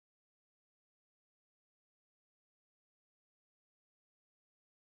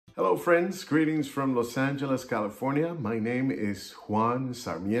Hello friends, greetings from Los Angeles, California. My name is Juan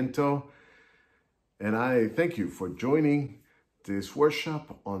Sarmiento, and I thank you for joining this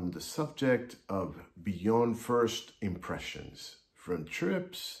workshop on the subject of Beyond First Impressions, from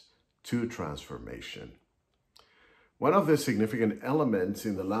trips to transformation. One of the significant elements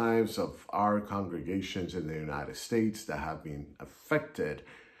in the lives of our congregations in the United States that have been affected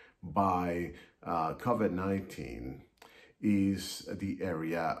by COVID-19 is the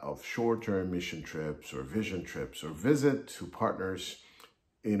area of short-term mission trips or vision trips or visit to partners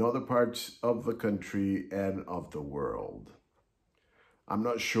in other parts of the country and of the world. I'm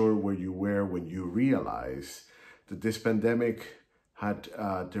not sure where you were when you realized that this pandemic had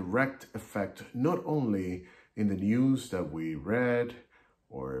a direct effect not only in the news that we read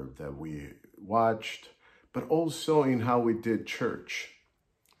or that we watched, but also in how we did church.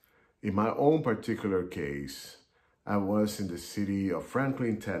 In my own particular case, I was in the city of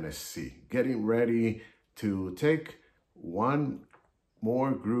Franklin, Tennessee, getting ready to take one more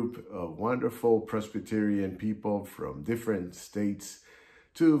group of wonderful Presbyterian people from different states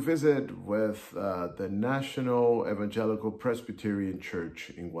to visit with the National Evangelical Presbyterian Church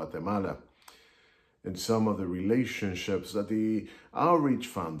in Guatemala, and some of the relationships that the Outreach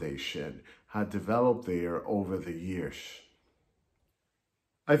Foundation had developed there over the years.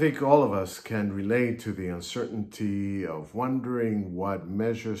 I think all of us can relate to the uncertainty of wondering what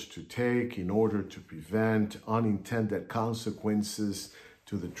measures to take in order to prevent unintended consequences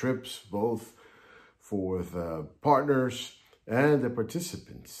to the trips, both for the partners and the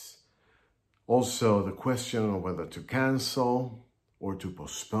participants. Also, the question of whether to cancel or to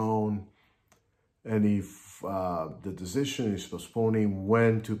postpone, and if the decision is postponing,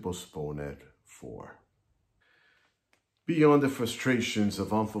 when to postpone it for. Beyond the frustrations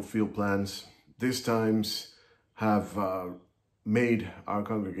of unfulfilled plans, these times have made our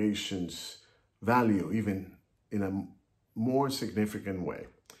congregations value, even in a more significant way,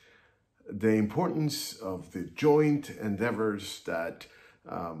 the importance of the joint endeavors that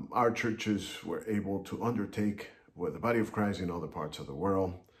our churches were able to undertake with the body of Christ in other parts of the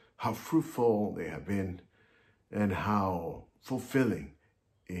world, how fruitful they have been, and how fulfilling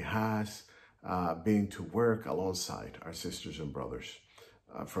it has being to work alongside our sisters and brothers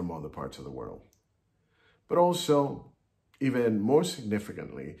from other parts of the world. But also, even more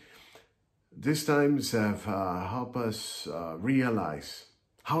significantly, these times have helped us realize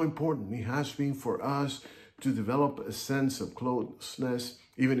how important it has been for us to develop a sense of closeness,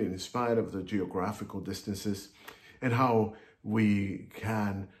 even in spite of the geographical distances, and how we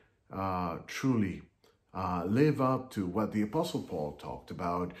can truly live up to what the Apostle Paul talked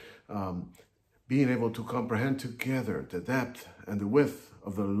about, being able to comprehend together the depth and the width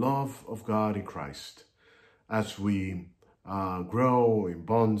of the love of God in Christ as we grow in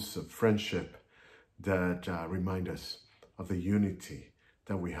bonds of friendship that remind us of the unity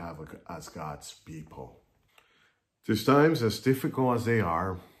that we have as God's people. These times, as difficult as they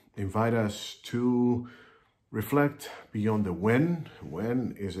are, invite us to reflect beyond the when.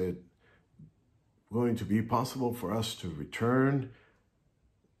 When is it going to be possible for us to return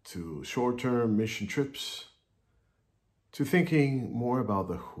to short-term mission trips, to thinking more about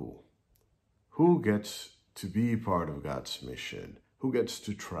the who. Who gets to be part of God's mission? Who gets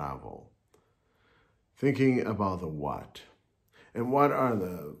to travel? Thinking about the what. And what are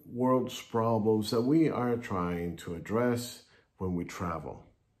the world's problems that we are trying to address when we travel?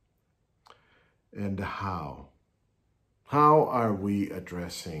 And the how. How are we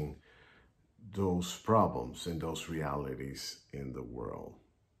addressing those problems and those realities in the world?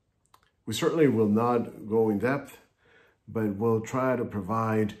 We certainly will not go in depth, but we'll try to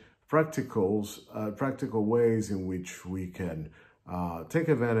provide practical ways in which we can take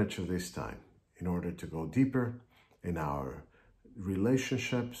advantage of this time in order to go deeper in our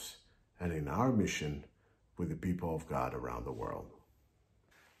relationships and in our mission with the people of God around the world.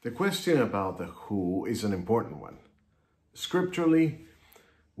 The question about the who is an important one. Scripturally,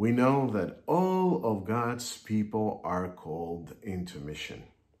 we know that all of God's people are called into mission.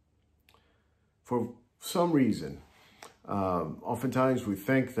 For some reason, oftentimes we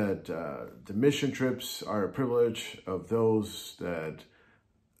think that the mission trips are a privilege of those that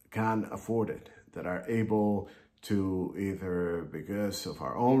can afford it, that are able to, either because of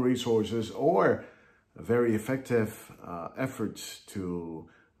our own resources or very effective efforts to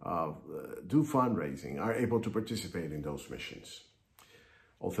do fundraising, are able to participate in those missions.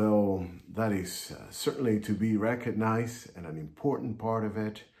 Although that is certainly to be recognized and an important part of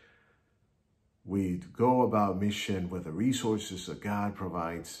it, we go about mission with the resources that God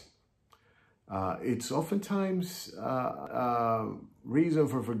provides. it's oftentimes reason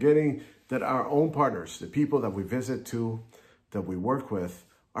for forgetting that our own partners, the people that we visit to, that we work with,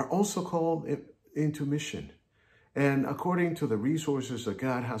 are also called into mission. And according to the resources that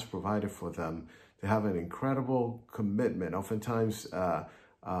God has provided for them, they have an incredible commitment, oftentimes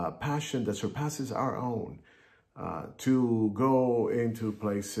passion that surpasses our own, to go into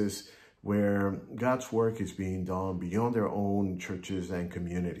places where God's work is being done beyond their own churches and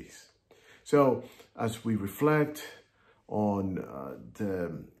communities. So as we reflect on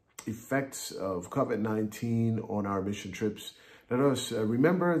the effects of COVID-19 on our mission trips, let us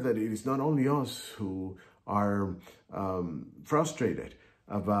remember that it is not only us who are frustrated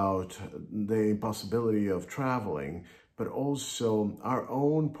about the impossibility of traveling, but also our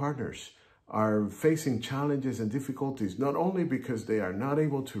own partners are facing challenges and difficulties, not only because they are not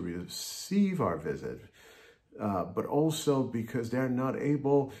able to receive our visit, but also because they're not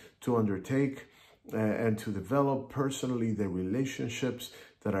able to undertake and to develop personally the relationships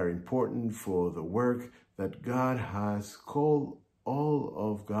that are important for the work that God has called all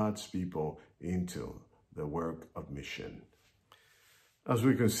of God's people into, the work of mission. As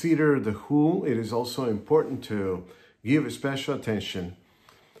we consider the who, it is also important to give special attention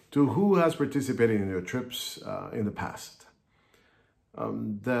to who has participated in your trips in the past.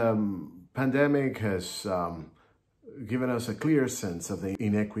 The pandemic has given us a clear sense of the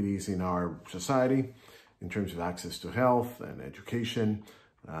inequities in our society in terms of access to health and education,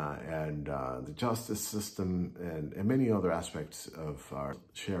 and the justice system, and many other aspects of our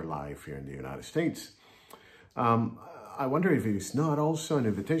shared life here in the United States. I wonder if it is not also an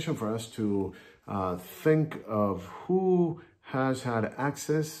invitation for us to think of who has had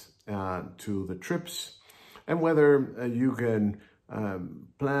access to the trips, and whether you can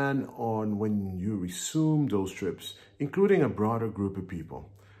plan on when you resume those trips, including a broader group of people.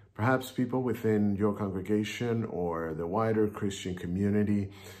 Perhaps people within your congregation or the wider Christian community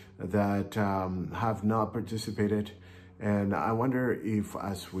that have not participated. And I wonder if,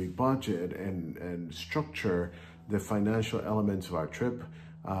 as we budget and structure the financial elements of our trip,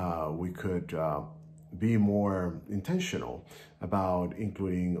 we could be more intentional about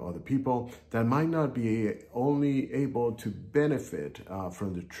including other people that might not be only able to benefit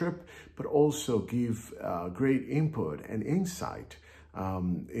from the trip, but also give great input and insight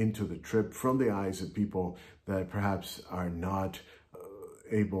into the trip from the eyes of people that perhaps are not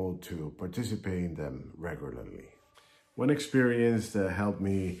able to participate in them regularly. One experience that helped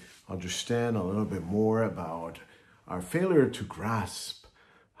me understand a little bit more about our failure to grasp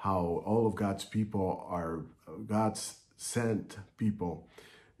how all of God's people are God's sent people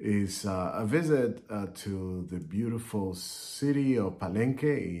is a visit to the beautiful city of Palenque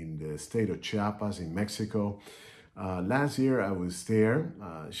in the state of Chiapas in Mexico. Last year I was there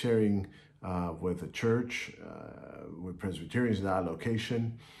sharing with a church, with Presbyterians in that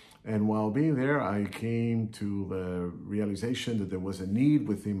location. And while being there, I came to the realization that there was a need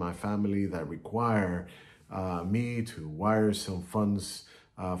within my family that required me to wire some funds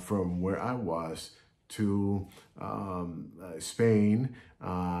from where I was to Spain,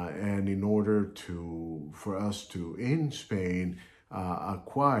 and in order for us to, in Spain,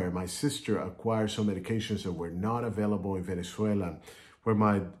 my sister acquired some medications that were not available in Venezuela, where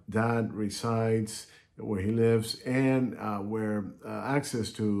my dad resides, where he lives, and where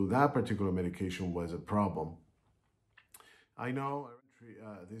access to that particular medication was a problem. I know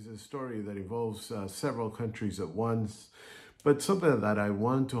this is a story that involves several countries at once, but something that I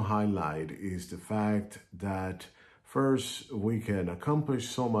want to highlight is the fact that first, we can accomplish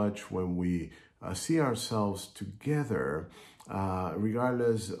so much when we see ourselves together,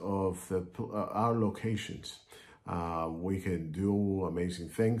 regardless of our locations. We can do amazing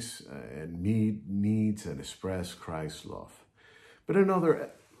things and meet needs and express Christ's love. But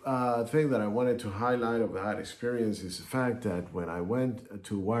another thing that I wanted to highlight of that experience is the fact that when I went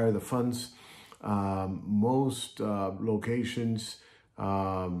to wire the funds, most locations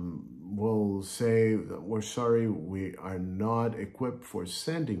will say, we're sorry, we are not equipped for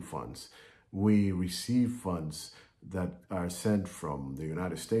sending funds. We receive funds that are sent from the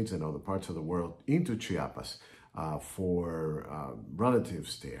United States and other parts of the world into Chiapas for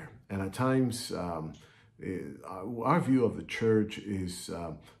relatives there. And at times, our view of the church is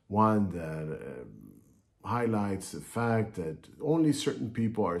one that highlights the fact that only certain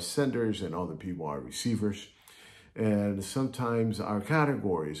people are senders and other people are receivers. And sometimes our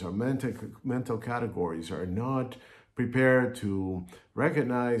categories, our mental categories, are not prepared to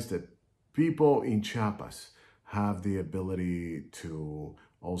recognize that people in Chiapas have the ability to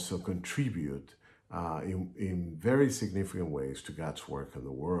also contribute in very significant ways to God's work in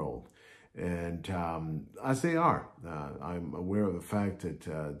the world. And as they are, I'm aware of the fact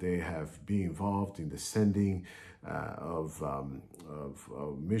that they have been involved in the sending of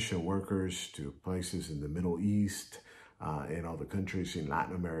mission workers to places in the Middle East and other countries in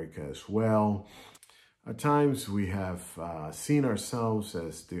Latin America as well. At times, we have seen ourselves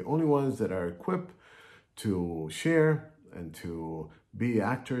as the only ones that are equipped to share and to be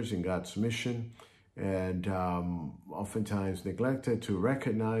actors in God's mission, and oftentimes neglected to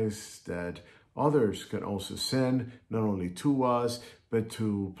recognize that others can also send not only to us, but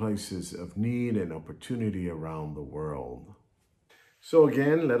to places of need and opportunity around the world. So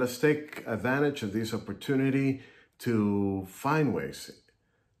again, let us take advantage of this opportunity to find ways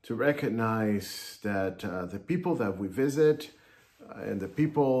to recognize that the people that we visit and the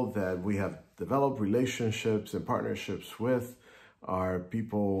people that we have developed relationships and partnerships with are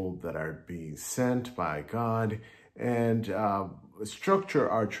people that are being sent by God, and structure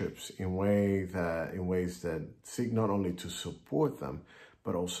our trips in ways that seek not only to support them,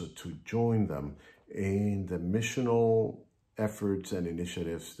 but also to join them in the missional efforts and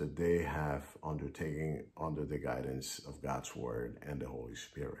initiatives that they have undertaken under the guidance of God's Word and the Holy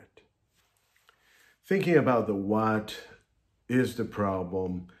Spirit. Thinking about the what is the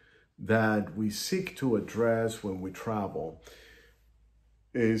problem that we seek to address when we travel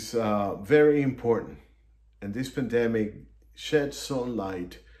is very important. And this pandemic sheds some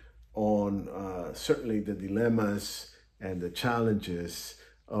light on certainly the dilemmas and the challenges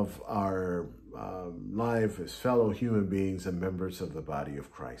of our life as fellow human beings and members of the body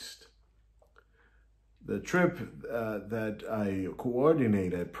of Christ. The trip that I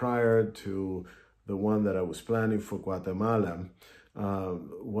coordinated prior to the one that I was planning for Guatemala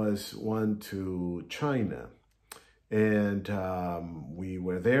was one to China. And we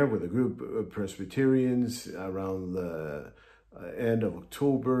were there with a group of Presbyterians around the end of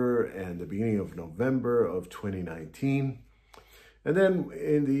October and the beginning of November of 2019. And then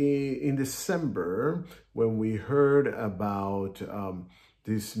in December, when we heard about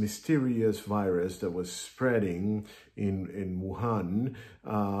this mysterious virus that was spreading in Wuhan,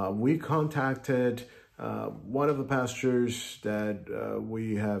 we contacted one of the pastors that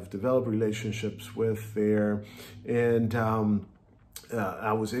we have developed relationships with there, and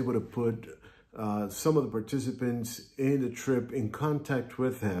I was able to put some of the participants in the trip in contact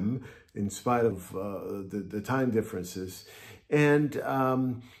with him in spite of the time differences, and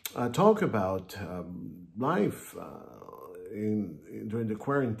talk about life during the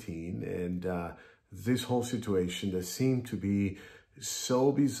quarantine and this whole situation that seemed to be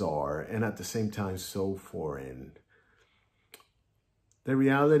so bizarre and at the same time so foreign. The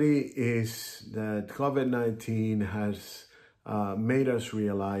reality is that COVID-19 has made us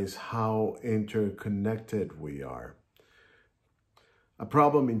realize how interconnected we are. A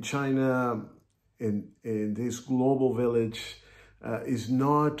problem in China, in this global village, is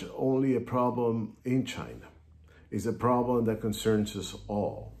not only a problem in China. It's a problem that concerns us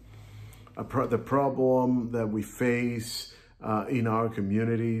all. The problem that we face in our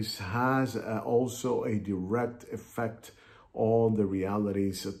communities has also a direct effect on the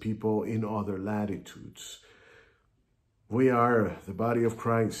realities of people in other latitudes. We are the body of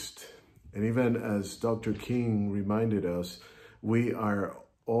Christ, and even as Dr. King reminded us, we are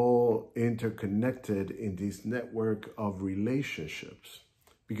all interconnected in this network of relationships.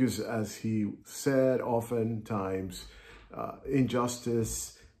 Because as he said oftentimes,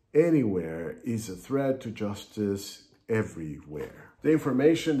 injustice anywhere is a threat to justice everywhere. The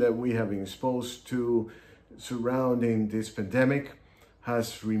information that we have been exposed to surrounding this pandemic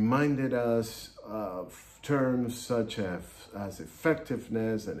has reminded us of terms such as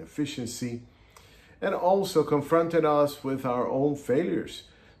effectiveness and efficiency, and also confronted us with our own failures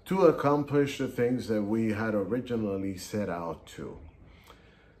to accomplish the things that we had originally set out to.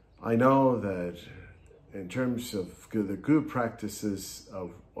 I know that in terms of the good practices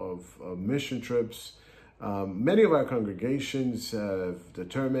of mission trips, many of our congregations have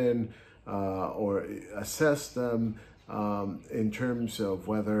determined or assessed them in terms of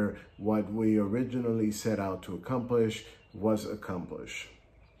whether what we originally set out to accomplish was accomplished.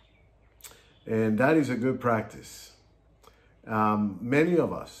 And that is a good practice. Many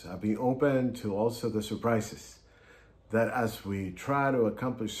of us have been open to also the surprises, that as we try to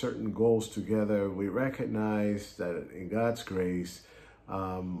accomplish certain goals together, we recognize that in God's grace,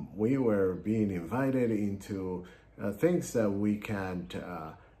 we were being invited into things that we can't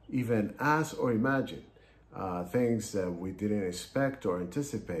even ask or imagine, things that we didn't expect or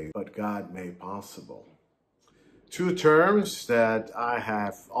anticipate, but God made possible. Two terms that I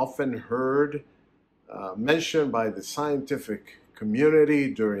have often heard mentioned by the scientific community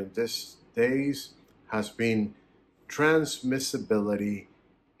during this days has been transmissibility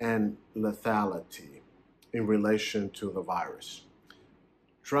and lethality in relation to the virus.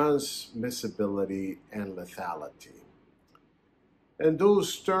 Transmissibility and lethality. And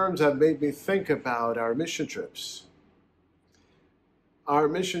those terms have made me think about our mission trips. Our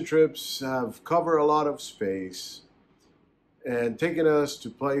mission trips have covered a lot of space and taken us to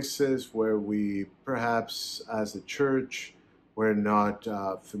places where we perhaps as a church were not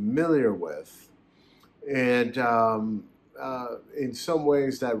familiar with. And in some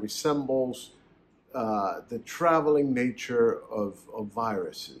ways that resembles the traveling nature of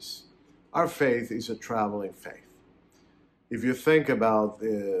viruses. Our faith is a traveling faith. If you think about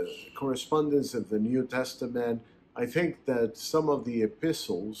the correspondence of the New Testament, I think that some of the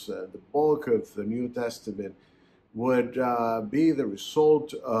epistles, the bulk of the New Testament, would be the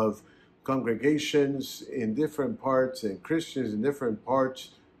result of congregations in different parts and Christians in different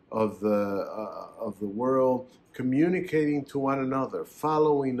parts of the world communicating to one another,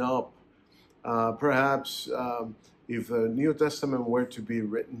 following up. Perhaps if the New Testament were to be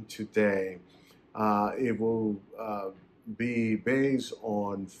written today, it will be based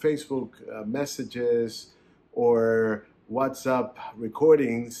on Facebook messages or WhatsApp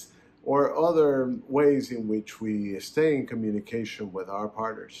recordings or other ways in which we stay in communication with our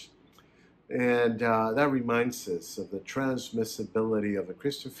partners. And that reminds us of the transmissibility of the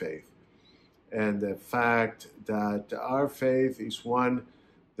Christian faith and the fact that our faith is one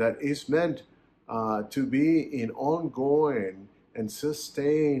that is meant to be in ongoing and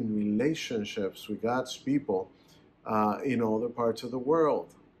sustained relationships with God's people in other parts of the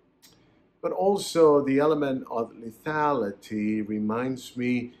world. But also the element of lethality reminds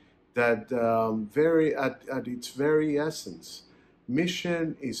me that at its very essence,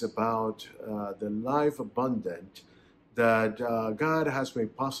 mission is about the life abundant that God has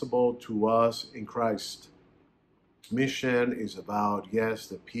made possible to us in Christ. Mission is about, yes,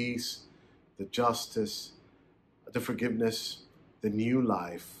 the peace, the justice, the forgiveness, the new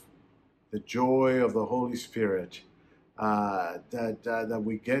life, the joy of the Holy Spirit that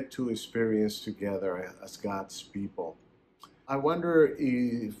we get to experience together as God's people. I wonder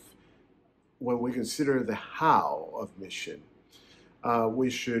if, when we consider the how of mission, we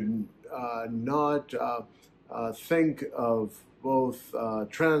should not think of both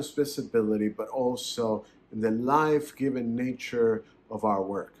transmissibility, but also the life-giving nature of our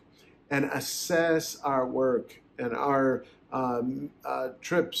work, and assess our work and our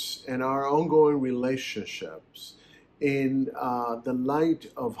trips and our ongoing relationships in the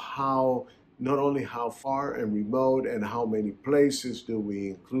light of how, not only how far and remote and how many places do we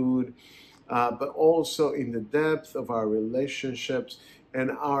include, but also in the depth of our relationships and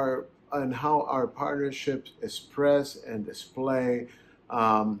how our partnerships express and display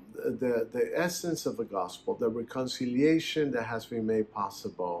the essence of the gospel, the reconciliation that has been made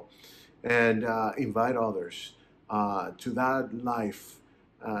possible, and invite others to that life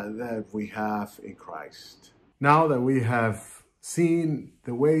that we have in Christ. Now that we have seen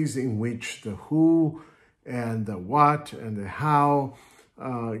the ways in which the who and the what and the how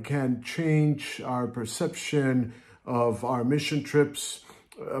can change our perception of our mission trips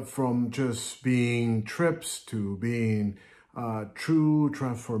from just being trips to being true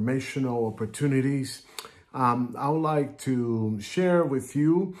transformational opportunities, I would like to share with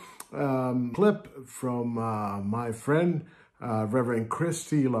you a clip from my friend, Reverend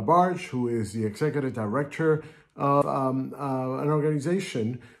Christy Labarge, who is the executive director of an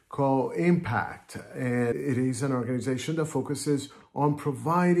organization called Impact. And it is an organization that focuses on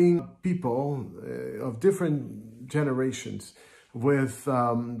providing people of different generations with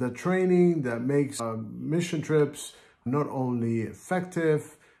the training that makes mission trips not only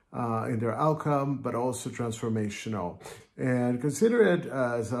effective in their outcome, but also transformational. And consider it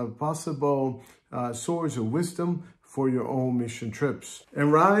as a possible source of wisdom for your own mission trips.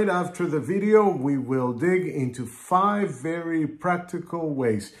 And right after the video, we will dig into 5 very practical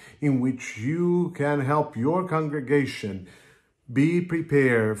ways in which you can help your congregation be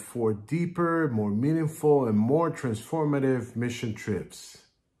prepared for deeper, more meaningful, and more transformative mission trips.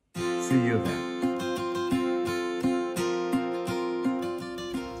 See you then.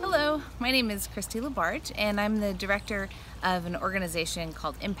 Hello, my name is Christy Labarge, and I'm the director of an organization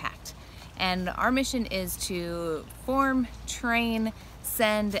called Impact. And our mission is to form, train,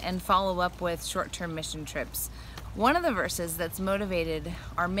 send, and follow up with short-term mission trips. One of the verses that's motivated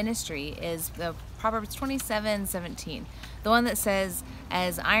our ministry is the Proverbs 27:17, the one that says,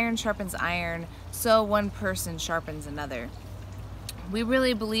 "As iron sharpens iron, so one person sharpens another." We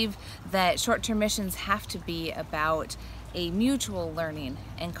really believe that short-term missions have to be about a mutual learning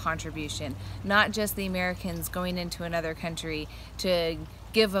and contribution, not just the Americans going into another country to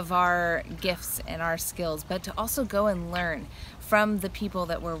give of our gifts and our skills, but to also go and learn from the people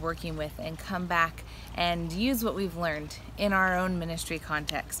that we're working with and come back and use what we've learned in our own ministry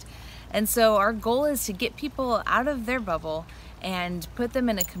context. And so our goal is to get people out of their bubble and put them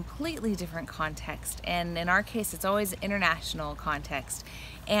in a completely different context. And in our case, it's always international context,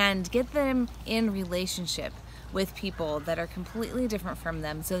 and get them in relationship with people that are completely different from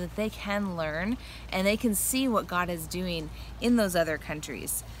them so that they can learn and they can see what God is doing in those other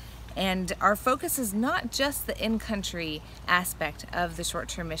countries. And our focus is not just the in-country aspect of the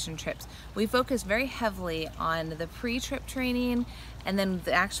short-term mission trips. We focus very heavily on the pre-trip training and then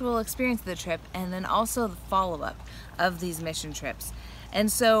the actual experience of the trip, and then also the follow-up of these mission trips.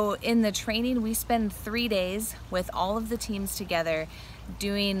 And so in the training, we spend 3 days with all of the teams together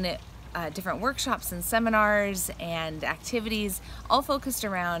doing different workshops and seminars and activities, all focused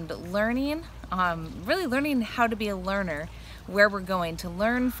around learning, really learning how to be a learner, where we're going, to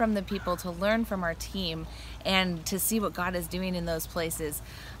learn from the people, to learn from our team, and to see what God is doing in those places.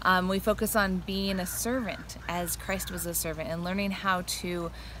 We focus on being a servant as Christ was a servant, and learning how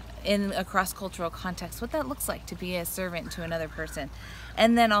to, in a cross-cultural context, what that looks like to be a servant to another person.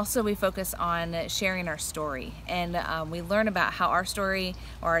 And then also we focus on sharing our story, and we learn about how our story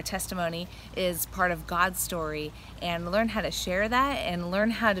or our testimony is part of God's story, and learn how to share that and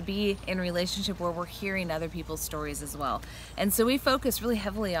learn how to be in relationship where we're hearing other people's stories as well. And so we focus really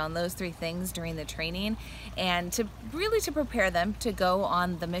heavily on those 3 things during the training, and to prepare them to go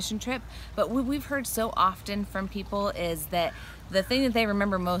on the mission trip. But what we've heard so often from people is that the thing that they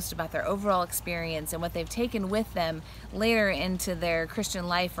remember most about their overall experience and what they've taken with them later into their Christian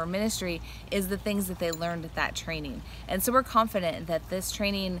life or ministry is the things that they learned at that training. And so we're confident that this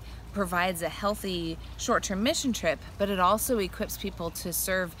training provides a healthy short-term mission trip, but it also equips people to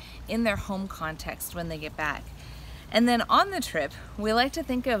serve in their home context when they get back. And then on the trip, we like to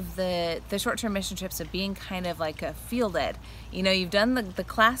think of the short-term mission trips of being kind of like a field ed. You know, you've done the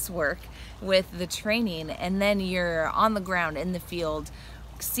class work with the training, and then you're on the ground in the field,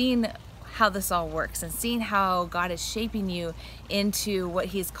 seeing how this all works and seeing how God is shaping you into what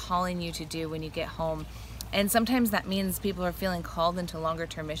He's calling you to do when you get home. And sometimes that means people are feeling called into longer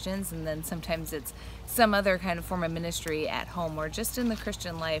term missions, and then sometimes it's some other kind of form of ministry at home or just in the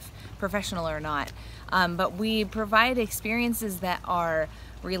Christian life, professional or not. But we provide experiences that are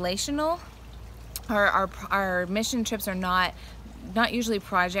relational. Our mission trips are not usually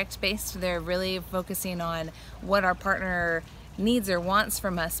project based. They're really focusing on what our partner needs or wants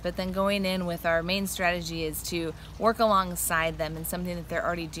from us, but then going in with our main strategy is to work alongside them in something that they're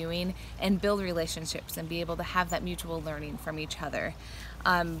already doing and build relationships and be able to have that mutual learning from each other.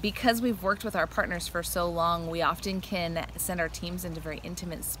 Because we've worked with our partners for so long, we often can send our teams into very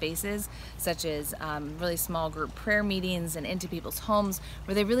intimate spaces, such as really small group prayer meetings and into people's homes,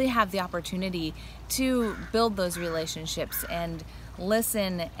 where they really have the opportunity to build those relationships and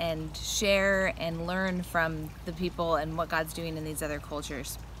listen and share and learn from the people and what God's doing in these other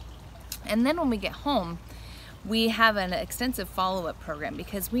cultures. And then when we get home, we have an extensive follow-up program,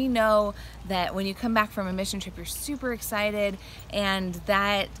 because we know that when you come back from a mission trip, you're super excited, and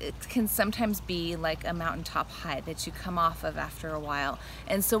that it can sometimes be like a mountaintop high that you come off of after a while.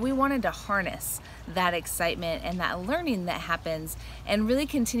 And so we wanted to harness that excitement and that learning that happens and really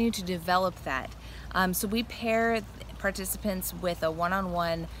continue to develop that. So we pair participants with a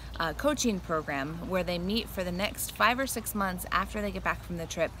one-on-one coaching program where they meet for the next 5 or 6 months after they get back from the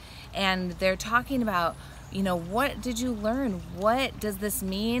trip, and they're talking about, you know, what did you learn? What does this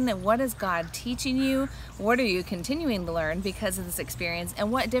mean? What is God teaching you? What are you continuing to learn because of this experience?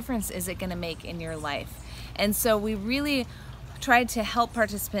 And what difference is it going to make in your life? And so we really tried to help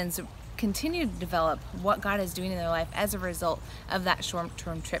participants continue to develop what God is doing in their life as a result of that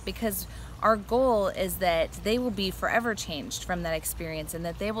short-term trip, because our goal is that they will be forever changed from that experience, and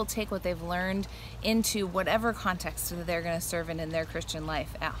that they will take what they've learned into whatever context that they're going to serve in their Christian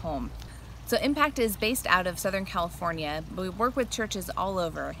life at home. So Impact is based out of Southern California, but we work with churches all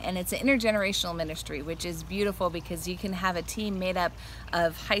over, and it's an intergenerational ministry, which is beautiful because you can have a team made up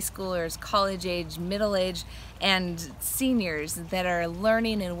of high schoolers, college age, middle age, and seniors that are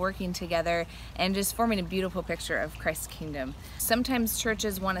learning and working together and just forming a beautiful picture of Christ's kingdom. Sometimes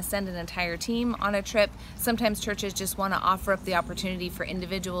churches want to send an entire team on a trip. Sometimes churches just want to offer up the opportunity for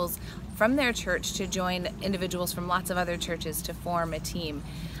individuals from their church to join individuals from lots of other churches to form a team.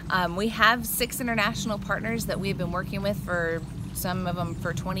 We have 6 international partners that we've been working with for some of them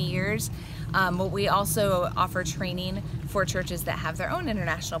for 20 years. But we also offer training for churches that have their own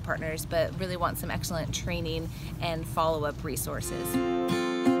international partners, but really want some excellent training and follow-up resources.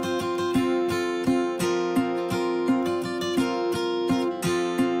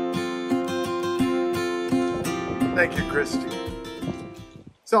 Thank you, Christy.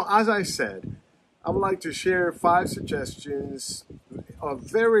 So, as I said, I would like to share 5 suggestions of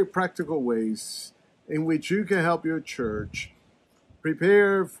very practical ways in which you can help your church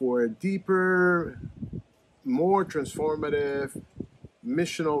prepare for deeper, more transformative,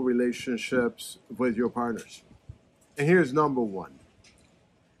 missional relationships with your partners. And here's number 1.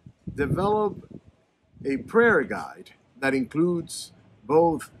 Develop a prayer guide that includes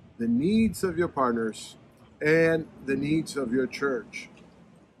both the needs of your partners and the needs of your church.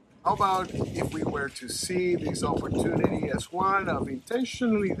 How about if we were to see this opportunity as one of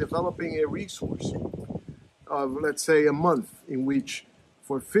intentionally developing a resource of, let's say, a month in which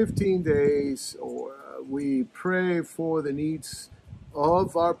for 15 days we pray for the needs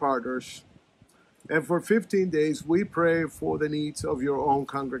of our partners, and for 15 days we pray for the needs of your own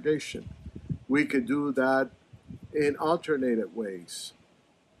congregation. We could do that in alternative ways.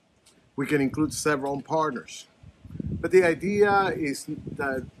 We can include several partners. But the idea is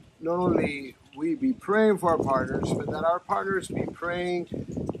that not only we be praying for our partners, but that our partners be praying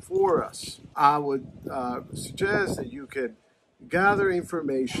for us. I would suggest that you could gather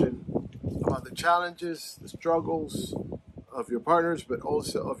information about the challenges, the struggles of your partners, but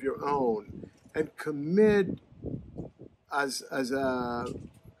also of your own, and commit as a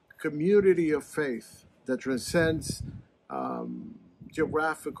community of faith that transcends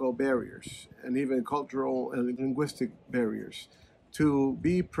geographical barriers and even cultural and linguistic barriers, to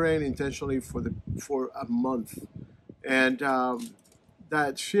be praying intentionally for a month. And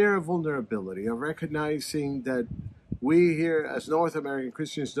that share of vulnerability, of recognizing that we here as North American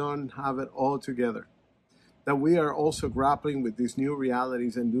Christians don't have it all together, that we are also grappling with these new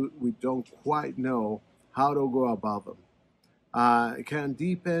realities and we don't quite know how to go about them. It can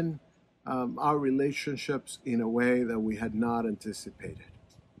deepen our relationships in a way that we had not anticipated.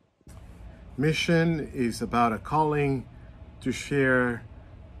 Mission is about a calling to share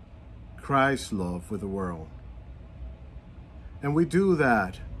Christ's love with the world. And we do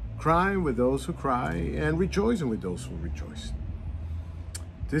that crying with those who cry and rejoicing with those who rejoice.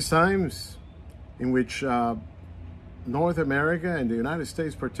 These times in which North America and the United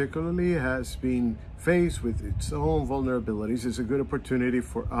States particularly has been faced with its own vulnerabilities, is a good opportunity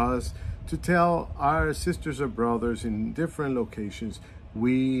for us to tell our sisters or brothers in different locations,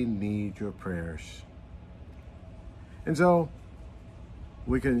 we need your prayers. And so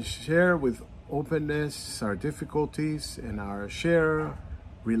we can share with openness our difficulties and our share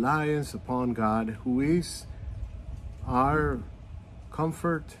reliance upon God, who is our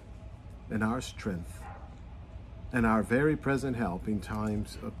comfort and our strength and our very present help in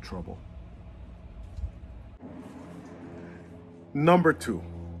times of trouble. Number 2,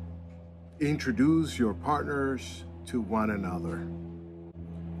 introduce your partners to one another.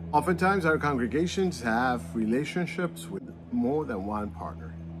 Oftentimes our congregations have relationships with more than one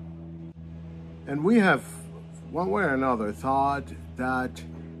partner. And we have, one way or another, thought that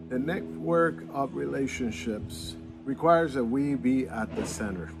the network of relationships requires that we be at the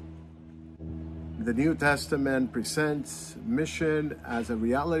center. The New Testament presents mission as a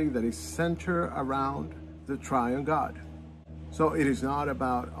reality that is centered around the triune God. So it is not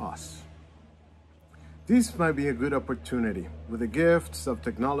about us. This might be a good opportunity with the gifts of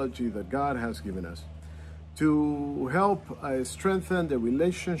technology that God has given us to help strengthen the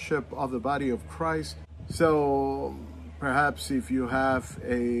relationship of the body of Christ. So perhaps if you have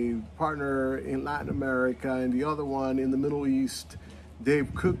a partner in Latin America and the other one in the Middle East, they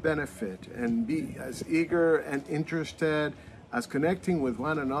could benefit and be as eager and interested as connecting with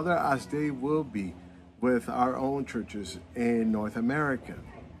one another as they will be with our own churches in North America.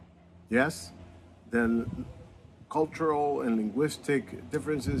 Yes, the cultural and linguistic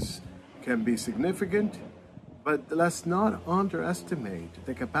differences can be significant, but let's not underestimate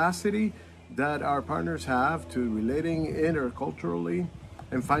the capacity that our partners have to relating interculturally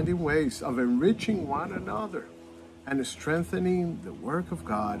and finding ways of enriching one another and strengthening the work of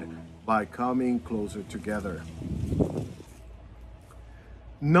God by coming closer together.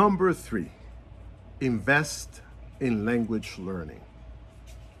 Number 3, invest in language learning.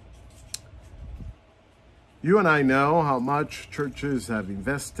 You and I know how much churches have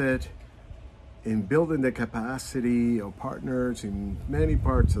invested in building the capacity of partners in many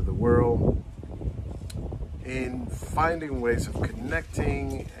parts of the world, in finding ways of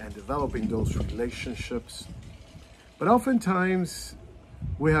connecting and developing those relationships. But oftentimes,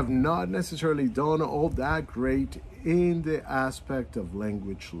 we have not necessarily done all that great in the aspect of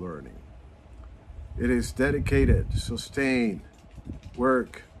language learning. It is dedicated, sustained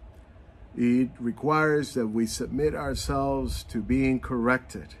work. It requires that we submit ourselves to being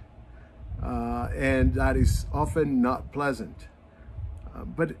corrected, and that is often not pleasant.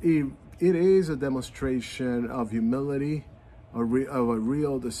 But it is a demonstration of humility, of a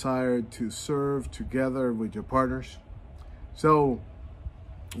real desire to serve together with your partners. So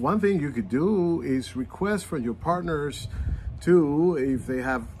one thing you could do is request from your partners to, if they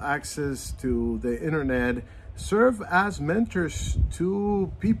have access to the internet, serve as mentors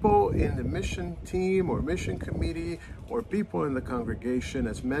to people in the mission team or mission committee or people in the congregation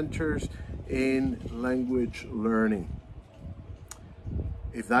as mentors in language learning.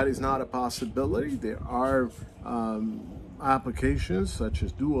 If that is not a possibility, there are applications such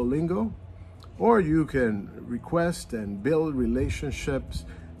as Duolingo, or you can request and build relationships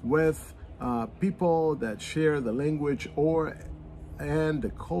with people that share the language and the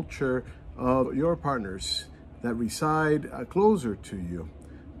culture of your partners that reside closer to you,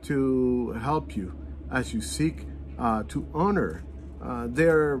 to help you as you seek to honor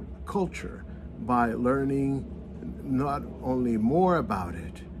their culture by learning not only more about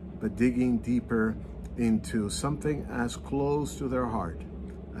it, but digging deeper into something as close to their heart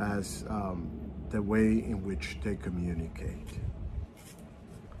as the way in which they communicate.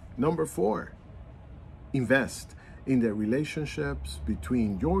 Number 4, invest in the relationships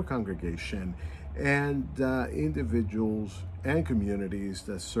between your congregation and individuals and communities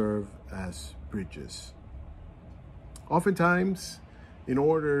that serve as bridges. Oftentimes, in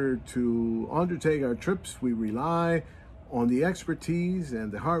order to undertake our trips, we rely on the expertise and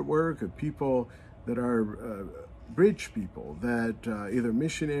the hard work of people that are bridge people, that either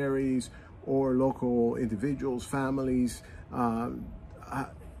missionaries or local individuals, families,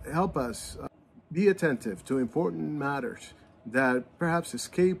 help us be attentive to important matters that perhaps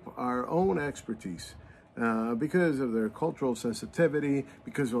escape our own expertise because of their cultural sensitivity,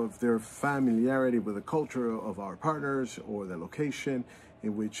 because of their familiarity with the culture of our partners or the location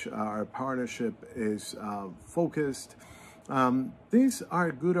in which our partnership is focused. These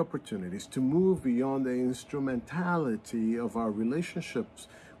are good opportunities to move beyond the instrumentality of our relationships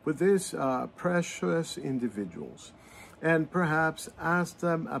with these precious individuals and perhaps ask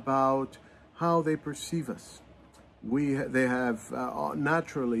them about how they perceive us. They have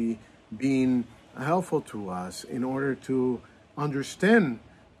naturally been helpful to us in order to understand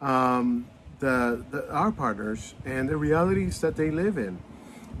our partners and the realities that they live in.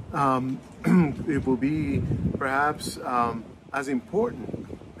 It will be perhaps as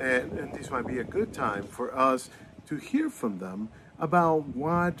important, and this might be a good time for us to hear from them about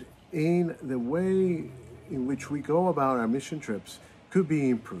what in the way in which we go about our mission trips could be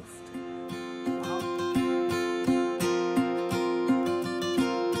improved.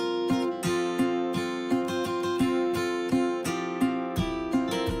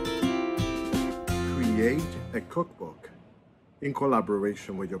 Create a cookbook in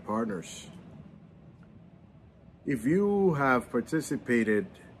collaboration with your partners. If you have participated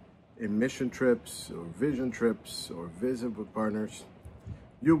in mission trips or vision trips or visit with partners,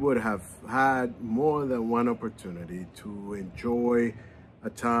 you would have had more than one opportunity to enjoy a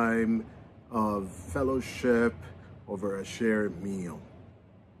time of fellowship over a shared meal.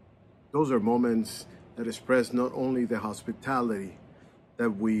 Those are moments that express not only the hospitality that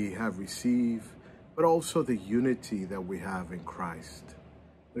we have received, but also the unity that we have in Christ,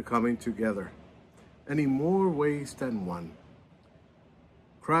 the coming together, and in more ways than one.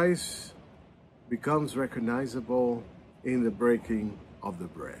 Christ becomes recognizable in the breaking of the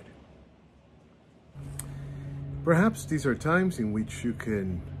bread. Perhaps these are times in which you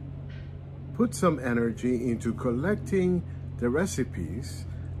can put some energy into collecting the recipes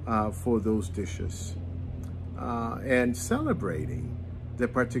for those dishes and celebrating the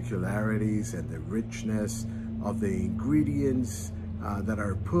particularities and the richness of the ingredients that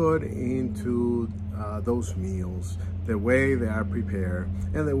are put into those meals, the way they are prepared,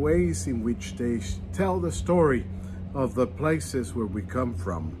 and the ways in which they tell the story of the places where we come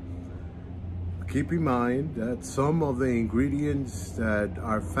from. Keep in mind that some of the ingredients that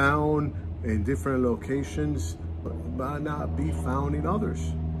are found in different locations might not be found in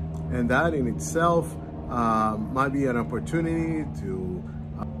others. And that in itself might be an opportunity to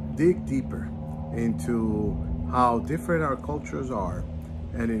dig deeper into how different our cultures are.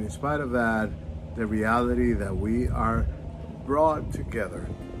 And in spite of that, the reality that we are brought together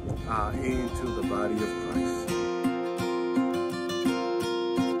into the body of Christ.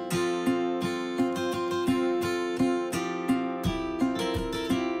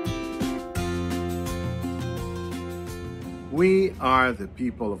 We are the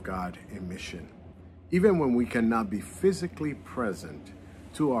people of God in mission. Even when we cannot be physically present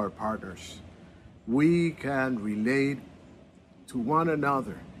to our partners, we can relate to one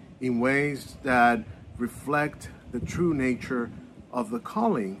another in ways that reflect the true nature of the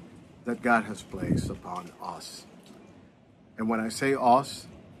calling that God has placed upon us. And when I say us,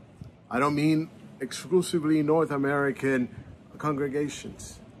 I don't mean exclusively North American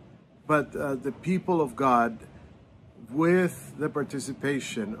congregations, but the people of God with the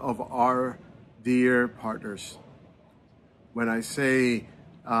participation of our dear partners. When I say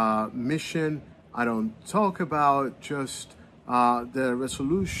mission, I don't talk about just the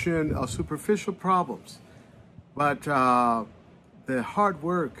resolution of superficial problems, but the hard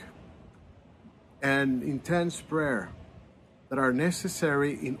work and intense prayer that are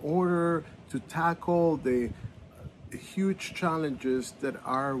necessary in order to tackle the huge challenges that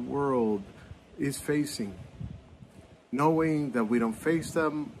our world is facing, knowing that we don't face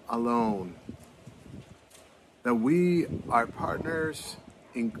them alone, that we are partners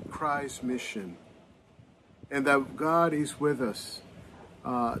in Christ's mission, and that God is with us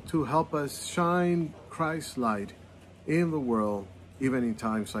to help us shine Christ's light in the world, even in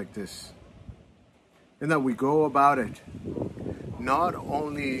times like this. And that we go about it not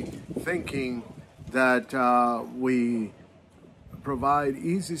only thinking that we provide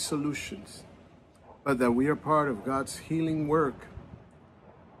easy solutions, but that we are part of God's healing work,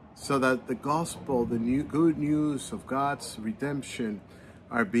 so that the gospel, the good news of God's redemption,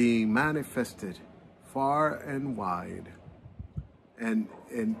 are being manifested far and wide, and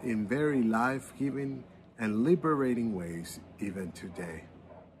in very life-giving and liberating ways even today.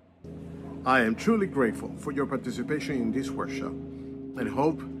 I am truly grateful for your participation in this workshop and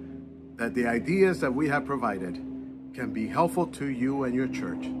hope that the ideas that we have provided can be helpful to you and your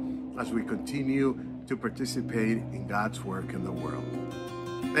church as we continue to participate in God's work in the world.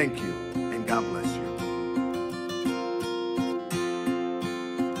 Thank you, and God bless you.